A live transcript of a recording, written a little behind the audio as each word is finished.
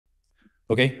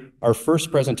Okay, our first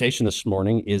presentation this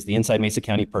morning is the Inside Mesa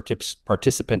County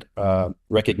participant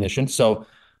recognition. So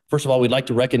first of all, we'd like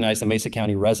to recognize the Mesa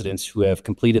County residents who have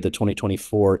completed the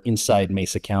 2024 Inside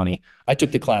Mesa County. I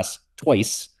took the class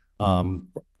twice,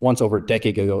 once over a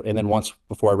decade ago, and then once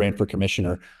before I ran for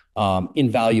commissioner.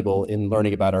 Invaluable in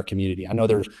learning about our community. I know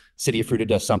there's City of Fruita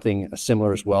does something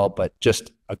similar as well, but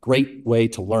just a great way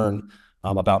to learn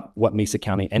about what Mesa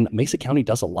County, and Mesa County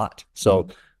does a lot. So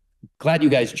glad you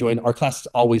guys joined. Our class is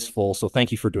always full, so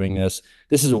thank you for doing this.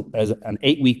 This is an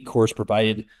 8-week course,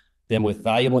 provided them with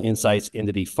valuable insights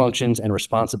into the functions and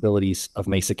responsibilities of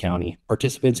Mesa County.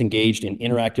 Participants engaged in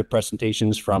interactive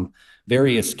presentations from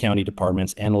various county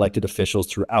departments and elected officials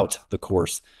throughout the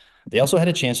course. They also had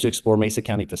a chance to explore Mesa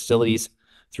County facilities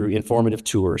through informative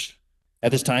tours.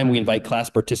 At this time, we invite class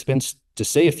participants to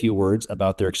say a few words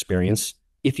about their experience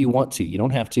if you want to. You don't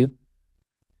have to.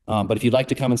 But if you'd like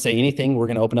to come and say anything, we're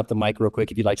going to open up the mic real quick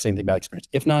if you'd like to say anything about experience.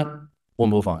 If not, we'll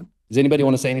move on. Does anybody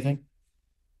want to say anything?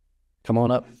 Come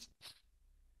on up.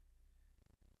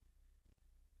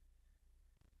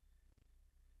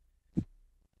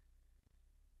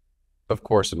 Of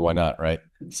course, and why not, right?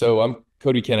 So I'm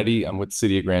Cody Kennedy. I'm with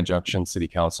City of Grand Junction City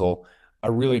Council. I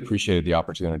really appreciated the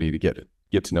opportunity to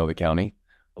get to know the county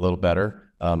a little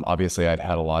better. Obviously, I'd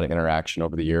had a lot of interaction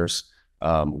over the years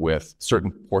with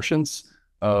certain portions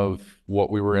of what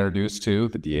we were introduced to,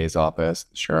 the DA's office,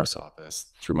 the sheriff's office,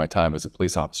 through my time as a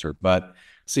police officer. But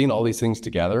seeing all these things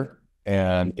together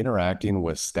and interacting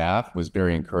with staff was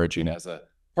very encouraging. As a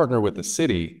partner with the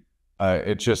city,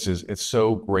 it's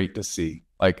so great to see,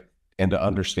 and to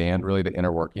understand really the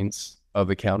inner workings of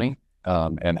the county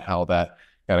and how that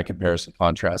kind of compares and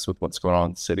contrasts with what's going on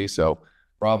in the city. So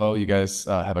bravo, you guys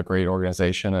have a great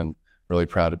organization, and really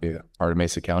proud to be a part of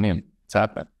Mesa County, and it's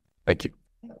happening. Thank you.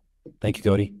 Thank you,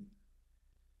 Cody.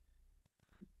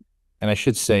 And I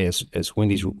should say, as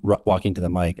Wendy's walking to the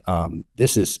mic,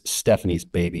 this is Stephanie's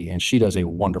baby, and she does a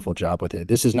wonderful job with it.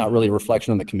 This is not really a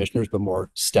reflection on the commissioners, but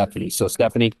more Stephanie. So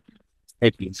Stephanie,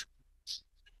 hey, please.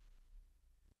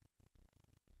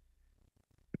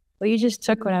 Well, you just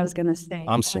took what I was going to say.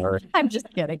 I'm sorry. I'm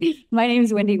just kidding. My name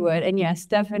is Wendy Wood, and yes,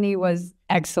 Stephanie was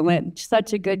excellent.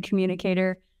 Such a good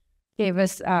communicator. Gave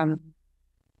us a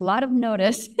lot of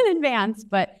notice in advance,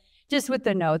 but just with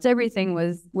the notes, everything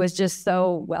was just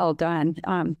so well done.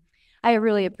 I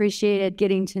really appreciated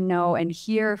getting to know and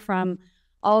hear from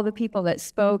all the people that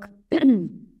spoke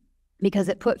because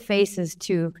it put faces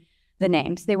to the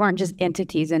names. They weren't just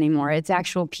entities anymore. It's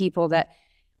actual people that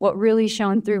what really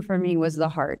shone through for me was the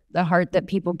heart that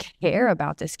people care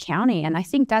about this county. And I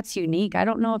think that's unique. I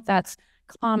don't know if that's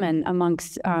common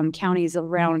amongst counties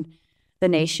around the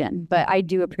nation, but I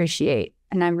do appreciate,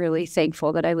 and I'm really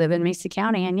thankful that I live in Mesa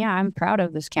County. And yeah, I'm proud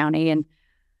of this county, and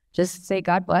just say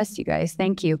God bless you guys.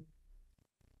 Thank you.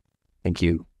 Thank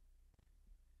you.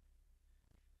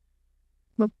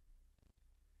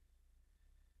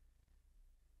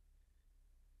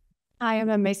 Hi, I'm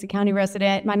a Mesa County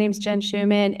resident. My name is Jen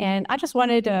Schuman, and I just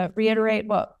wanted to reiterate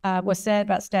what was said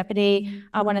about Stephanie.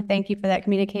 I want to thank you for that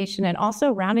communication, and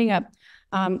also rounding up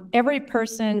every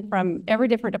person from every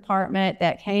different department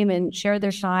that came and shared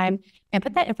their time and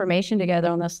put that information together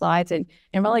on the slides, and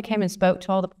really came and spoke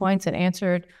to all the points and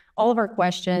answered all of our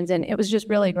questions. And it was just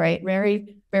really great,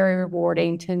 very, very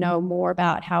rewarding to know more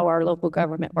about how our local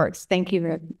government works. Thank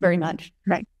you very much.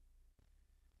 Right.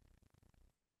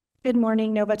 Good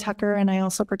morning, Nova Tucker, and I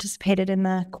also participated in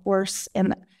the course.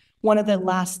 And one of the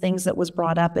last things that was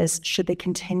brought up is, should they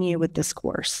continue with this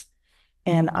course?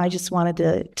 And I just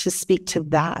wanted to speak to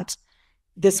that.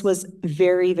 This was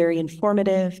very, very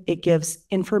informative. It gives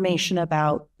information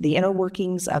about the inner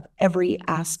workings of every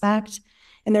aspect.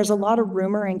 And there's a lot of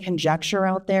rumor and conjecture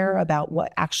out there about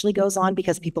what actually goes on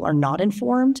because people are not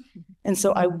informed. And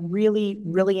so I really,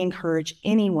 really encourage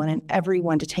anyone and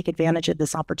everyone to take advantage of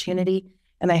this opportunity.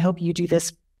 And I hope you do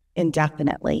this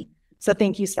indefinitely. So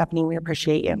thank you, Stephanie. We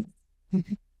appreciate you.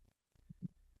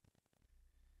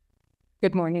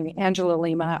 Good morning, Angela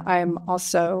Lima. I'm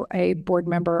also a board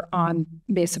member on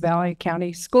Mesa Valley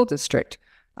County School District.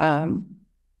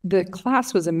 The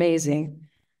class was amazing,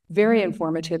 very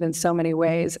informative in so many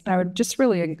ways. I would just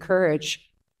really encourage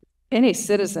any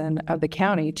citizen of the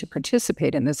county to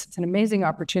participate in this. It's an amazing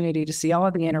opportunity to see all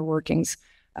of the inner workings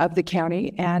of the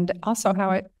county, and also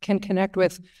how it can connect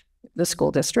with the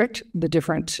school district, the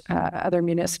different other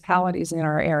municipalities in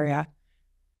our area.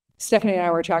 Stephanie and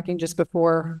I were talking just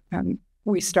before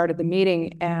we started the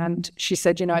meeting, and she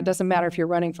said, it doesn't matter if you're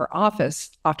running for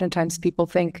office. Oftentimes people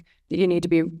think that you need to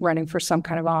be running for some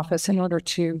kind of office in order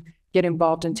to get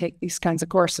involved and take these kinds of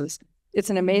courses. It's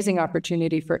an amazing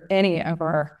opportunity for any of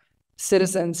our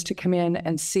citizens to come in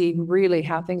and see really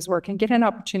how things work and get an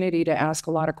opportunity to ask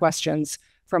a lot of questions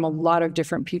from a lot of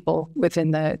different people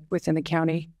within the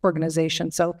county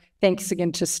organization. So thanks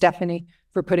again to Stephanie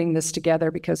for putting this together,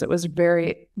 because it was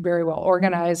very, very well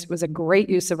organized. It was a great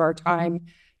use of our time.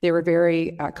 They were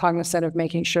very cognizant of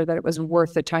making sure that it was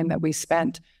worth the time that we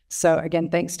spent. So again,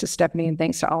 thanks to Stephanie and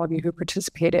thanks to all of you who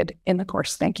participated in the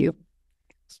course. Thank you.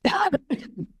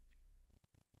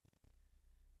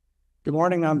 Good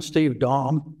morning, I'm Steve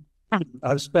Dahm.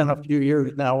 I've spent a few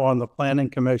years now on the Planning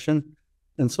Commission,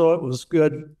 and so it was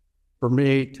good for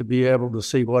me to be able to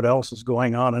see what else is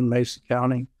going on in Mesa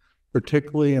County.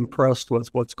 Particularly impressed with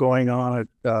what's going on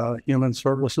at Human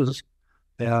Services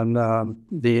and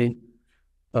the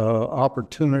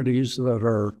opportunities that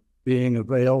are being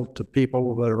availed to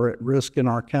people that are at risk in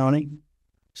our county.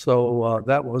 So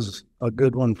that was a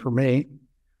good one for me.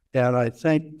 And I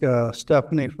thank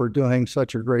Stephanie for doing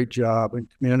such a great job and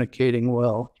communicating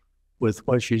well with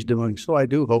what she's doing. So I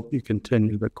do hope you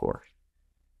continue the course.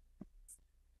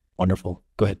 Wonderful.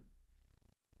 Go ahead.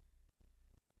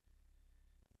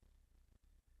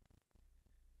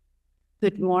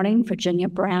 Good morning, Virginia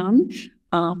Brown.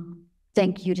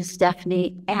 Thank you to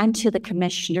Stephanie and to the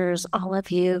commissioners, all of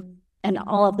you, and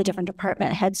all of the different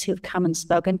department heads who've come and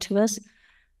spoken to us.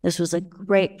 This was a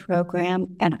great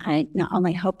program, and I not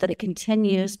only hope that it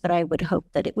continues, but I would hope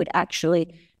that it would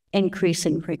actually increase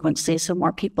in frequency so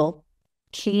more people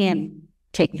can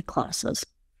take the classes.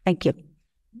 Thank you.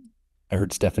 I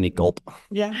heard Stephanie gulp.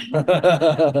 Yeah.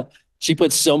 She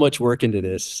put so much work into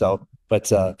this. So, but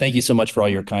thank you so much for all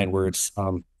your kind words.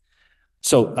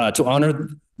 To honor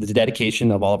the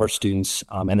dedication of all of our students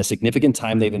and the significant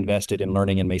time they've invested in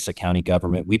learning in Mesa County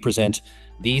government, we present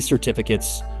these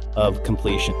certificates of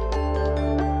completion.